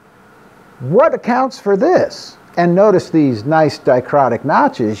what accounts for this? And notice these nice dichrotic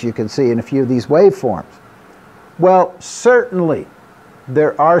notches you can see in a few of these waveforms. Well, certainly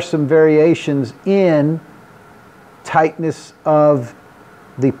there are some variations in tightness of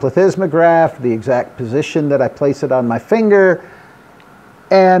the plethysmograph, the exact position that I place it on my finger.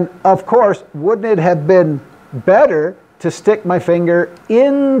 And of course, wouldn't it have been better to stick my finger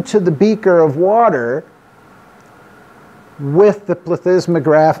into the beaker of water with the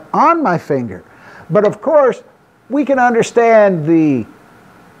plethysmograph on my finger? But of course, we can understand the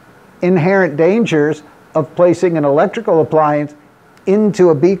inherent dangers of placing an electrical appliance into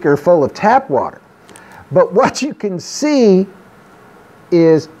a beaker full of tap water. But what you can see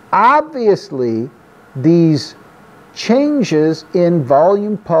is obviously these changes in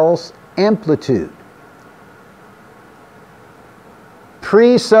volume pulse amplitude.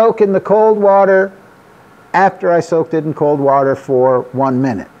 Pre-soak in the cold water, after I soaked it in cold water for 1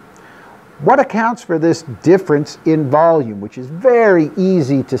 minute. What accounts for this difference in volume, which is very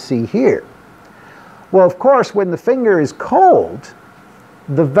easy to see here? Well, of course, when the finger is cold,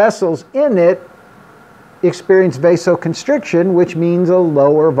 the vessels in it experience vasoconstriction, which means a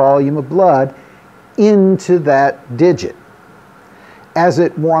lower volume of blood into that digit. As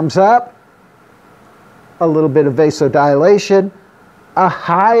it warms up, a little bit of vasodilation, a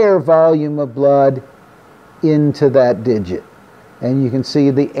higher volume of blood into that digit. And you can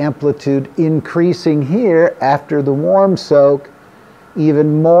see the amplitude increasing here after the warm soak,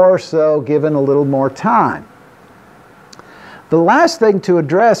 even more so given a little more time. The last thing to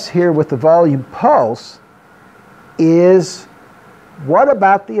address here with the volume pulse is, what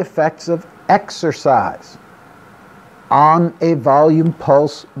about the effects of exercise on a volume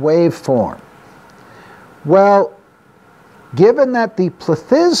pulse waveform? Well, given that the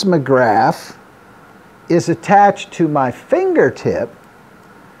plethysmograph is attached to my fingertip,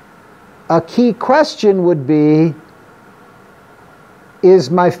 a key question would be,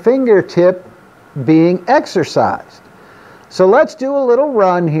 is my fingertip being exercised? So let's do a little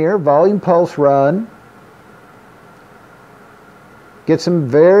run here, volume pulse run. Get some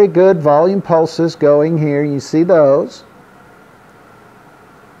very good volume pulses going here. You see those.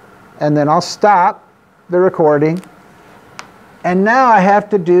 And then I'll stop the recording. And now I have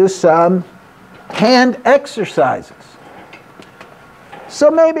to do some hand exercises.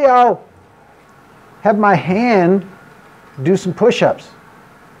 So maybe I'll have my hand do some push-ups.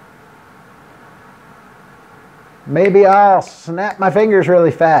 Maybe I'll snap my fingers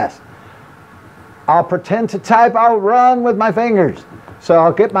really fast. I'll pretend to type, I'll run with my fingers. So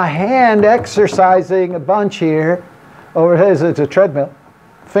I'll get my hand exercising a bunch here. Over here, it's a treadmill,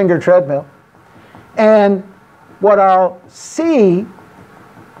 finger treadmill. And what I'll see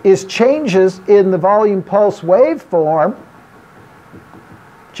is changes in the volume pulse waveform.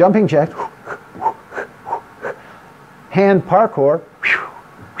 Jumping jack, hand parkour.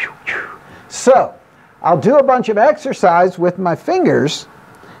 So I'll do a bunch of exercise with my fingers,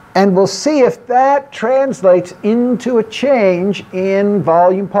 and we'll see if that translates into a change in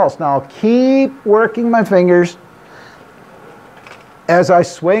volume pulse. Now I'll keep working my fingers as I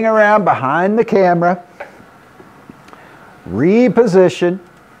swing around behind the camera, reposition,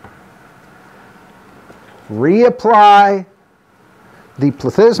 reapply the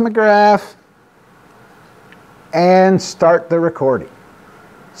plethysmograph, and start the recording.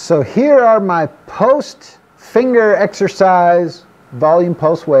 So here are my post-finger exercise volume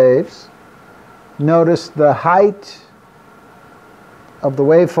pulse waves. Notice the height of the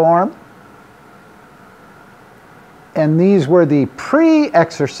waveform. And these were the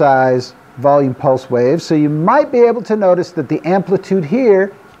pre-exercise volume pulse waves. So you might be able to notice that the amplitude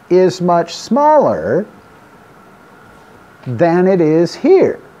here is much smaller than it is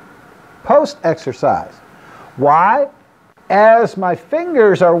here, post-exercise. Why? As my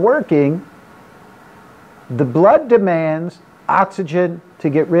fingers are working, the blood demands oxygen to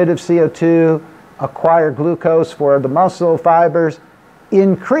get rid of CO2, acquire glucose for the muscle fibers,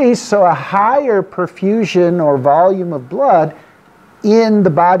 increase, so a higher perfusion or volume of blood in the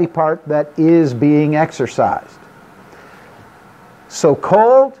body part that is being exercised. So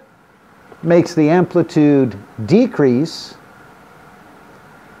cold makes the amplitude decrease.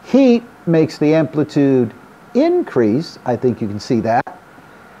 Heat makes the amplitude increase. I think you can see that.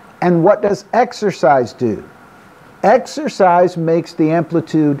 And what does exercise do? Exercise makes the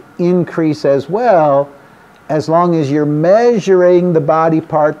amplitude increase as well, as long as you're measuring the body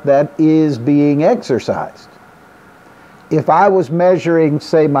part that is being exercised. If I was measuring,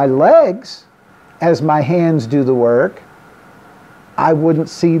 say, my legs as my hands do the work, I wouldn't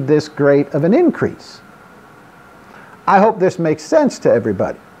see this great of an increase. I hope this makes sense to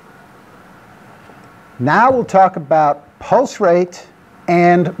everybody. Now we'll talk about pulse rate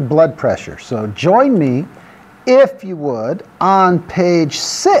and blood pressure. So join me, if you would, on page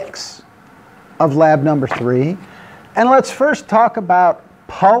 6 of lab number 3. And let's first talk about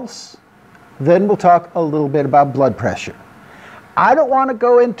pulse, then we'll talk a little bit about blood pressure. I don't want to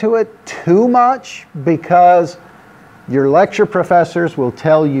go into it too much because your lecture professors will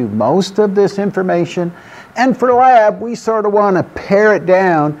tell you most of this information. And for lab, we sort of want to pare it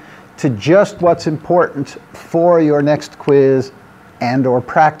down to just what's important for your next quiz and or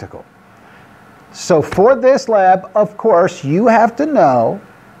practical. So for this lab, of course, you have to know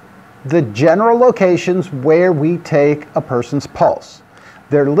the general locations where we take a person's pulse.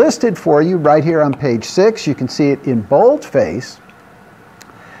 They're listed for you right here on page 6. You can see it in boldface.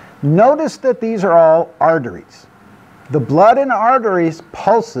 Notice that these are all arteries. The blood in arteries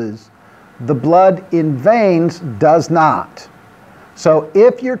pulses. The blood in veins does not. So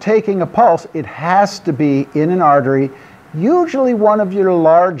if you're taking a pulse, it has to be in an artery, usually one of your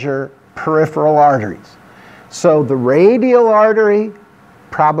larger peripheral arteries. So the radial artery,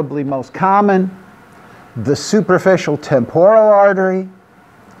 probably most common, the superficial temporal artery,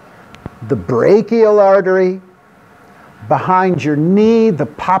 the brachial artery, behind your knee, the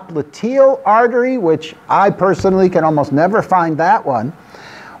popliteal artery, which I personally can almost never find that one.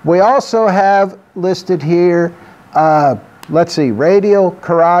 We also have listed here. Let's see, radial,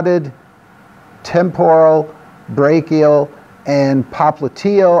 carotid, temporal, brachial, and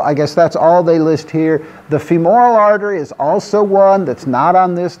popliteal. I guess that's all they list here. The femoral artery is also one that's not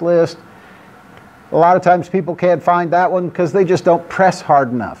on this list. A lot of times people can't find that one because they just don't press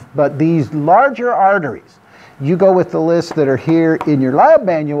hard enough. But these larger arteries, you go with the list that are here in your lab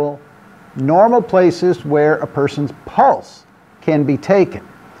manual, normal places where a person's pulse can be taken.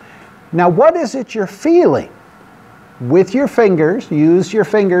 Now, what is it you're feeling? With your fingers, use your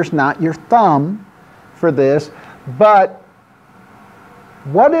fingers, not your thumb for this, but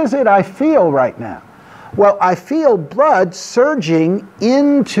what is it I feel right now? Well, I feel blood surging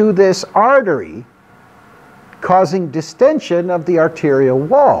into this artery, causing distension of the arterial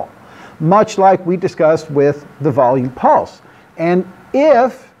wall, much like we discussed with the volume pulse. And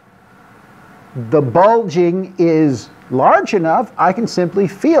if the bulging is large enough, I can simply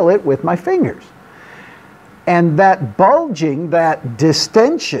feel it with my fingers. And that bulging, that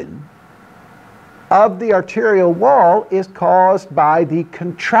distension of the arterial wall is caused by the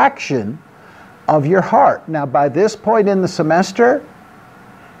contraction of your heart. Now, by this point in the semester,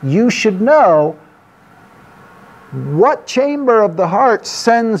 you should know what chamber of the heart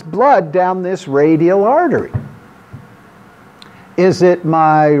sends blood down this radial artery. Is it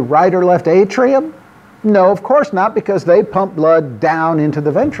my right or left atrium? No, of course not, because they pump blood down into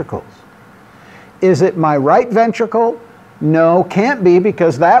the ventricles. Is it my right ventricle? No, can't be,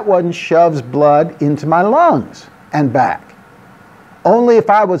 because that one shoves blood into my lungs and back. Only if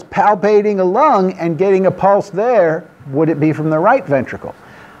I was palpating a lung and getting a pulse there would it be from the right ventricle.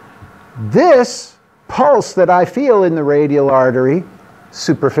 This pulse that I feel in the radial artery,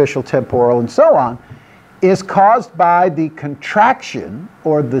 superficial, temporal, and so on, is caused by the contraction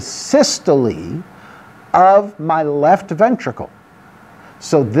or the systole of my left ventricle.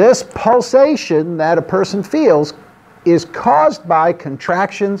 So this pulsation that a person feels is caused by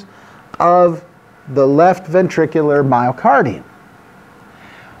contractions of the left ventricular myocardium.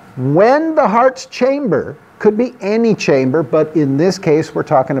 When the heart's chamber, could be any chamber, but in this case we're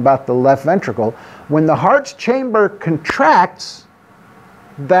talking about the left ventricle, when the heart's chamber contracts,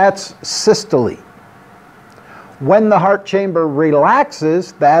 that's systole. When the heart chamber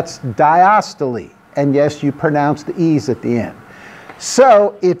relaxes, that's diastole. And yes, you pronounce the E's at the end.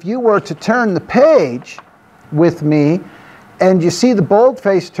 So if you were to turn the page with me and you see the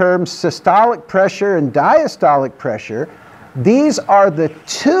bold-faced terms systolic pressure and diastolic pressure, these are the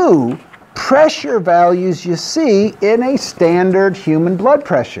two pressure values you see in a standard human blood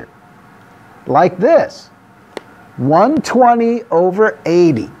pressure. Like this, 120 over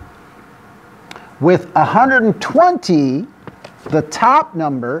 80. With 120, the top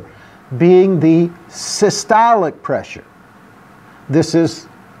number, being the systolic pressure. This is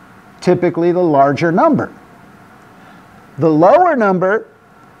typically the larger number. The lower number,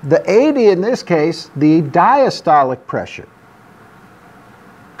 the 80 in this case, the diastolic pressure,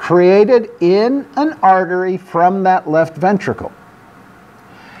 created in an artery from that left ventricle.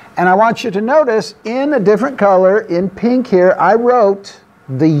 And I want you to notice in a different color, in pink here, I wrote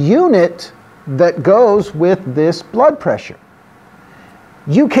the unit that goes with this blood pressure.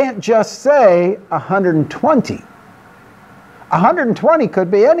 You can't just say 120. 120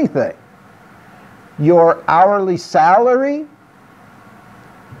 could be anything. Your hourly salary,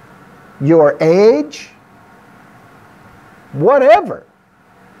 your age, whatever.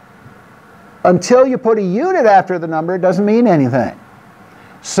 Until you put a unit after the number, it doesn't mean anything.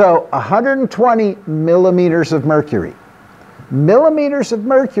 So 120 millimeters of mercury. Millimeters of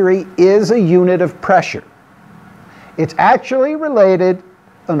mercury is a unit of pressure. It's actually related,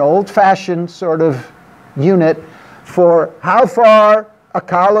 an old-fashioned sort of unit for how far a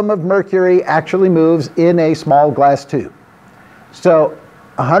column of mercury actually moves in a small glass tube. So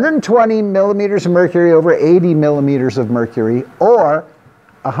 120 millimeters of mercury over 80 millimeters of mercury, or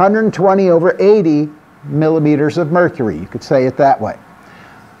 120 over 80 millimeters of mercury. You could say it that way.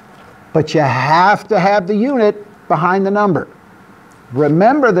 But you have to have the unit behind the number.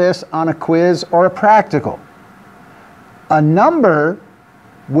 Remember this on a quiz or a practical. A number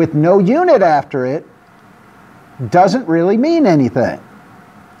with no unit after it doesn't really mean anything.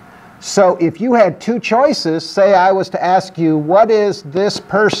 So if you had two choices, say I was to ask you, what is this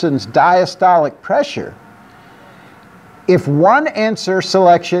person's diastolic pressure? If one answer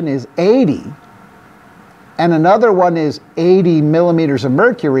selection is 80 and another one is 80 millimeters of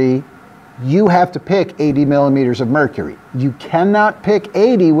mercury, you have to pick 80 millimeters of mercury. You cannot pick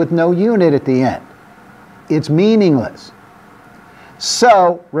 80 with no unit at the end. It's meaningless.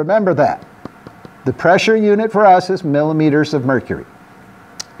 So remember that. The pressure unit for us is millimeters of mercury.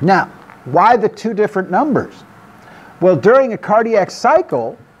 Now, Why the two different numbers? Well, during a cardiac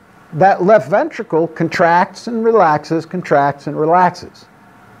cycle, that left ventricle contracts and relaxes, contracts and relaxes.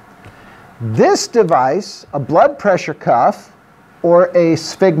 This device, a blood pressure cuff or a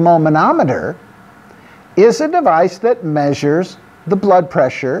sphygmomanometer, is a device that measures the blood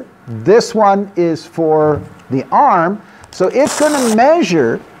pressure. This one is for the arm, so it's going to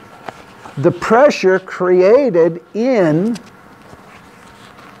measure the pressure created in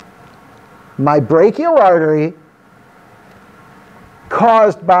my brachial artery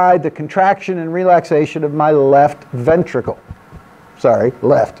caused by the contraction and relaxation of my left ventricle. Sorry,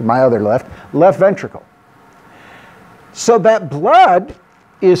 my other left ventricle. So that blood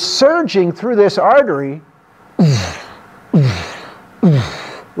is surging through this artery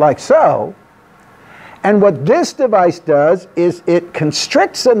like so. And what this device does is it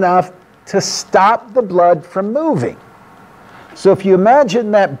constricts enough to stop the blood from moving. So if you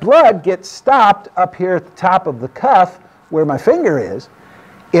imagine that blood gets stopped up here at the top of the cuff where my finger is,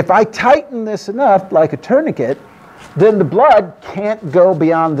 if I tighten this enough, like a tourniquet, then the blood can't go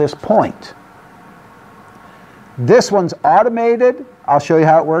beyond this point. This one's automated. I'll show you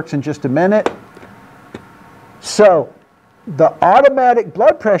how it works in just a minute. So the automatic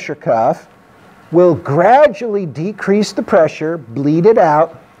blood pressure cuff will gradually decrease the pressure, bleed it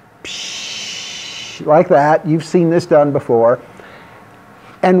out, like that. You've seen this done before.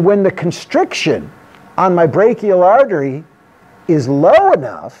 And when the constriction on my brachial artery is low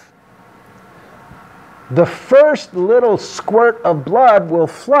enough, the first little squirt of blood will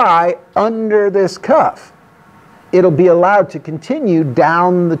fly under this cuff. It'll be allowed to continue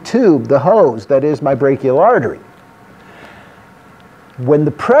down the tube, the hose that is my brachial artery. When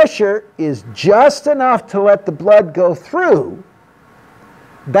the pressure is just enough to let the blood go through,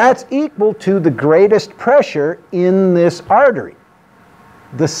 that's equal to the greatest pressure in this artery,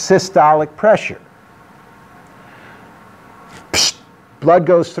 the systolic pressure. Blood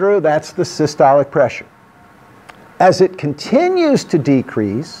goes through, that's the systolic pressure. As it continues to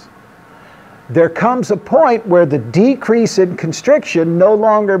decrease, there comes a point where the decrease in constriction no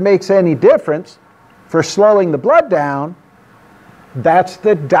longer makes any difference for slowing the blood down. That's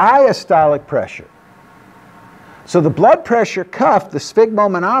the diastolic pressure. So the blood pressure cuff, the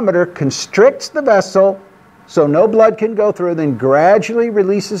sphygmomanometer, constricts the vessel so no blood can go through, then gradually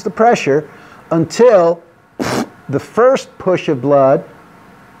releases the pressure until the first push of blood,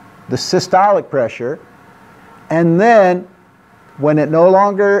 the systolic pressure, and then when it no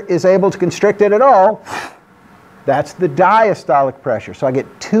longer is able to constrict it at all, that's the diastolic pressure. So I get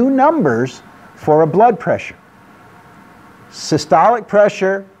two numbers for a blood pressure. Systolic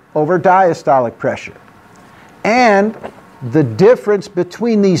pressure over diastolic pressure. And the difference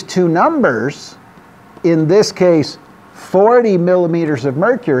between these two numbers, in this case 40 millimeters of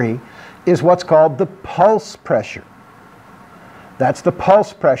mercury, is what's called the pulse pressure. That's the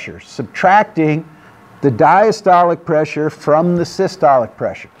pulse pressure, subtracting the diastolic pressure from the systolic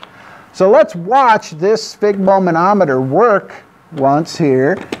pressure. So let's watch this sphygmomanometer work once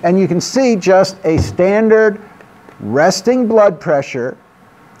here, and you can see just a standard resting blood pressure.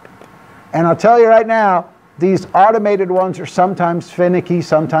 And I'll tell you right now, these automated ones are sometimes finicky,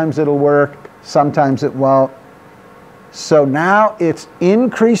 sometimes it'll work, sometimes it won't. So now it's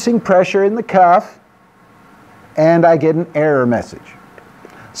increasing pressure in the cuff, and I get an error message.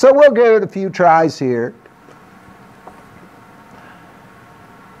 So we'll give it a few tries here.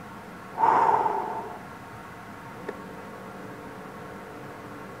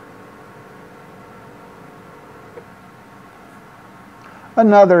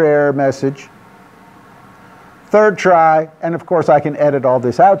 Another error message. Third try, and of course I can edit all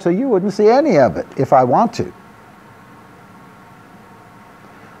this out so you wouldn't see any of it if I want to.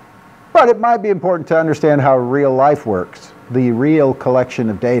 But it might be important to understand how real life works, the real collection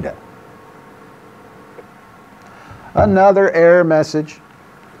of data. Another error message.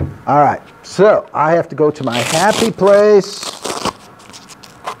 All right, so I have to go to my happy place,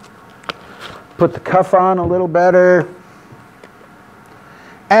 put the cuff on a little better,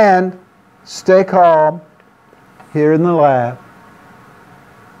 and stay calm here in the lab.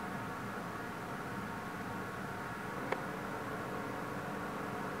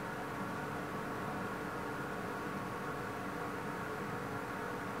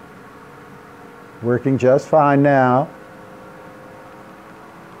 Working just fine now.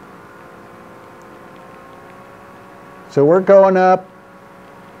 So we're going up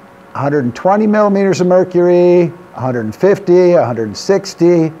 120 millimeters of mercury, 150,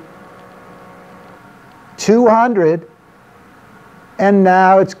 160, 200, and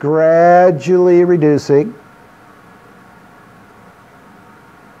now it's gradually reducing.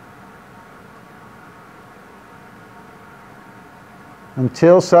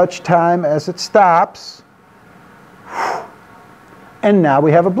 until such time as it stops. And now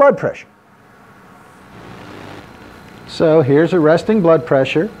we have a blood pressure. So here's a resting blood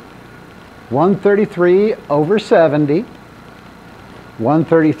pressure, 133/70.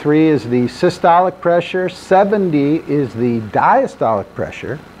 133 is the systolic pressure, 70 is the diastolic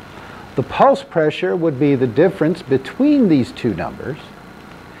pressure. The pulse pressure would be the difference between these two numbers.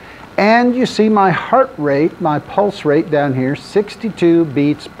 And you see my heart rate, my pulse rate down here, 62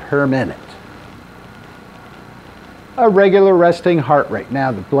 beats per minute. A regular resting heart rate.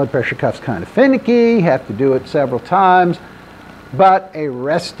 Now the blood pressure cuff's kind of finicky, have to do it several times, but a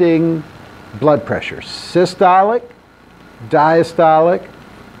resting blood pressure, systolic, diastolic,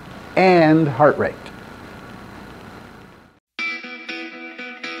 and heart rate.